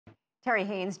Terry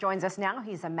Haines joins us now.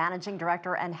 He's a managing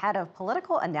director and head of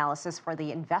political analysis for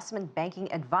the investment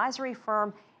banking advisory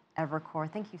firm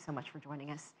Evercore. Thank you so much for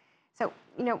joining us. So,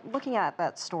 looking at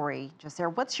that story just there,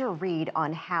 what's your read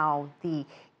on how the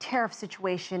tariff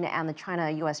situation and the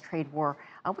China-U.S. trade war,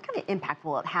 what kind of impact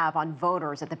will it have on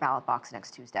voters at the ballot box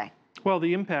next Tuesday? Well,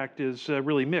 the impact is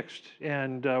really mixed.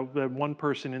 And one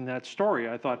person in that story,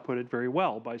 I thought, put it very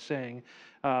well by saying,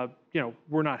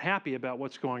 we're not happy about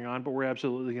what's going on, but we're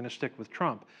absolutely going to stick with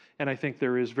Trump. And I think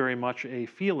there is very much a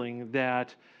feeling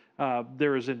that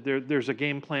there's a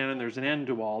game plan and there's an end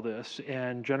to all this.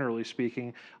 And generally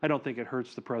speaking, I don't think it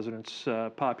hurts the president's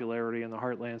popularity in the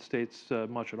heartland states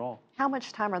much at all. How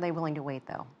much time are they willing to wait,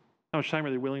 though? How much time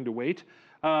are they willing to wait?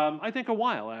 I think a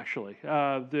while, actually.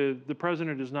 The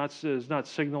president is not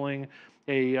signaling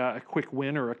a quick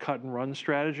win or a cut and run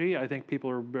strategy. I think people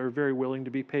are very willing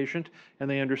to be patient, and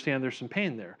they understand there's some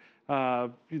pain there.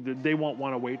 They won't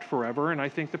want to wait forever, and I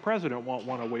think the president won't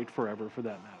want to wait forever for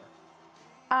that matter.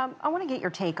 I want to get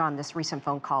your take on this recent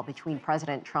phone call between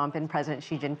President Trump and President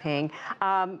Xi Jinping.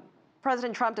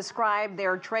 President Trump described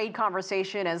their trade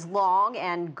conversation as long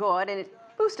and good, and it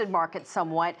boosted markets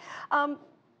somewhat.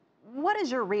 What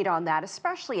is your read on that,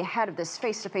 especially ahead of this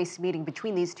face-to-face meeting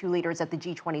between these two leaders at the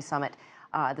G20 summit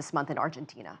this month in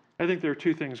Argentina? I think there are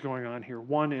two things going on here.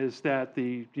 One is that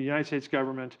the United States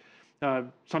government,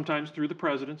 sometimes through the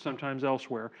president, sometimes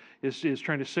elsewhere, is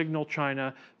trying to signal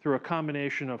China through a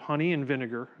combination of honey and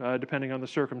vinegar, depending on the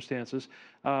circumstances,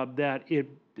 that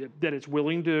it's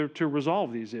willing to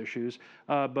resolve these issues,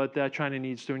 but that China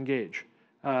needs to engage.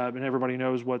 And everybody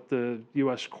knows what the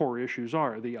U.S. core issues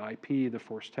are: the IP, the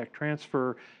forced tech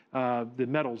transfer, the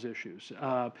metals issues.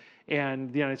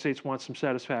 And the United States wants some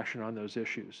satisfaction on those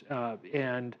issues.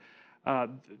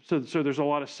 So there's a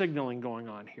lot of signaling going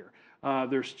on here.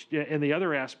 And the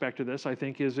other aspect of this, I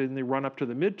think, is in the run-up to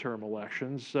the midterm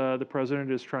elections, the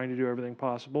president is trying to do everything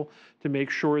possible to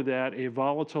make sure that a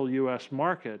volatile U.S.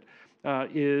 market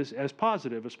is as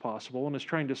positive as possible, and is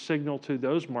trying to signal to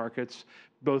those markets,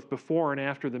 both before and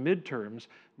after the midterms,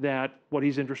 that what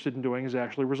he's interested in doing is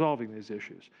actually resolving these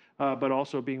issues, but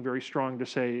also being very strong to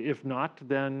say, if not,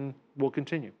 then we'll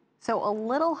continue. So a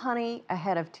little honey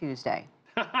ahead of Tuesday.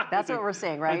 That's what we're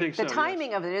saying, right? I think the so,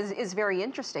 timing yes. of it is very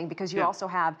interesting, because you also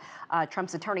have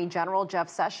Trump's Attorney General, Jeff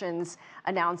Sessions,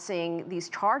 announcing these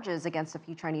charges against a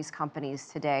few Chinese companies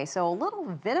today. So a little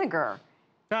vinegar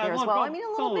there as well. I mean,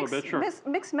 a little bit, sure.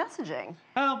 Mixed messaging.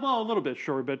 Well, a little bit,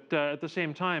 sure. But at the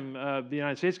same time, the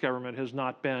United States government has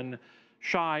not been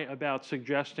shy about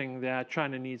suggesting that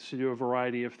China needs to do a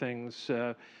variety of things,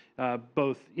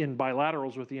 both in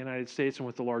bilaterals with the United States and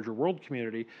with the larger world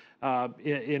community,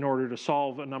 in order to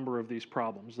solve a number of these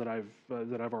problems that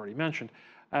I've already mentioned.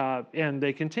 And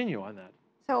they continue on that.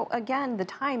 So again, the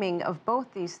timing of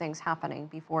both these things happening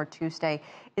before Tuesday,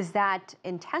 is that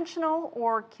intentional,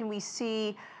 or can we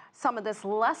see some of this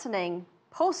lessening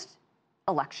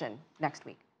post-election next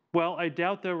week? Well, I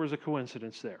doubt there was a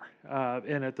coincidence there.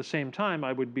 And at the same time,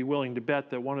 I would be willing to bet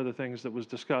that one of the things that was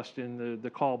discussed in the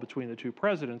call between the two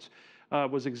presidents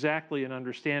was exactly an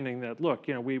understanding that, look,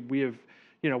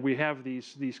 we have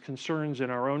these concerns in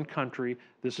our own country.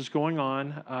 This is going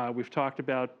on. We've talked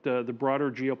about the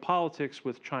broader geopolitics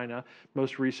with China,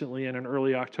 most recently in an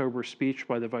early October speech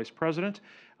by the vice president.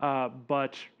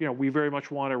 But we very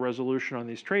much want a resolution on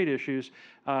these trade issues,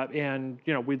 and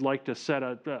we'd like to set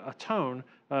a tone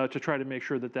to try to make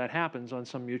sure that happens on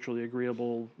some mutually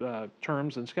agreeable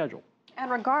terms and schedule. And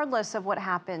regardless of what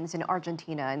happens in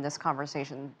Argentina in this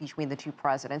conversation between the two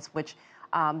presidents, which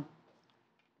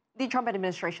the Trump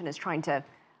administration is trying to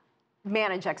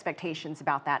manage expectations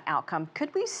about that outcome,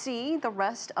 could we see the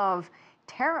rest of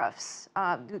tariffs?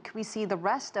 Could we see the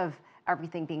rest of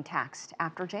everything being taxed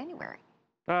after January?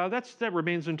 That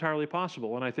remains entirely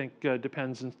possible, and I think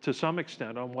depends to some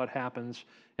extent on what happens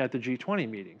at the G20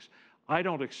 meetings. I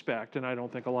don't expect, and I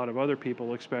don't think a lot of other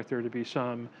people expect, there to be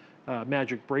some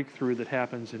magic breakthrough that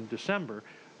happens in December.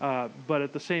 But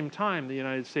at the same time, the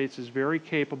United States is very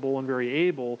capable and very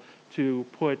able to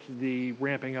put the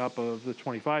ramping up of the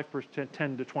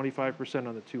 10 to 25%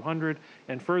 on the 200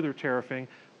 and further tariffing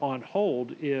on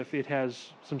hold if it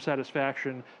has some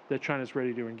satisfaction that China's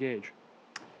ready to engage.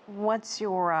 What's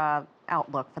your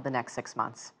outlook for the next 6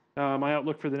 months? My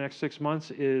outlook for the next 6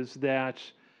 months is that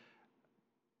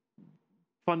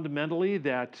fundamentally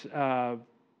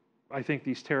I think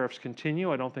these tariffs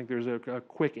continue. I don't think there's a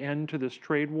quick end to this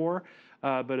trade war.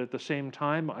 But at the same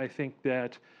time, I think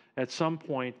that at some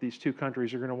point, these two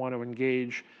countries are going to want to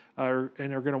engage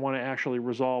and are going to want to actually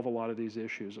resolve a lot of these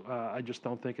issues. I just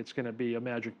don't think it's going to be a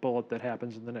magic bullet that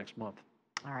happens in the next month.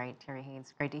 All right, Terry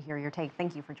Haines, great to hear your take.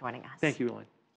 Thank you for joining us. Thank you, Elaine.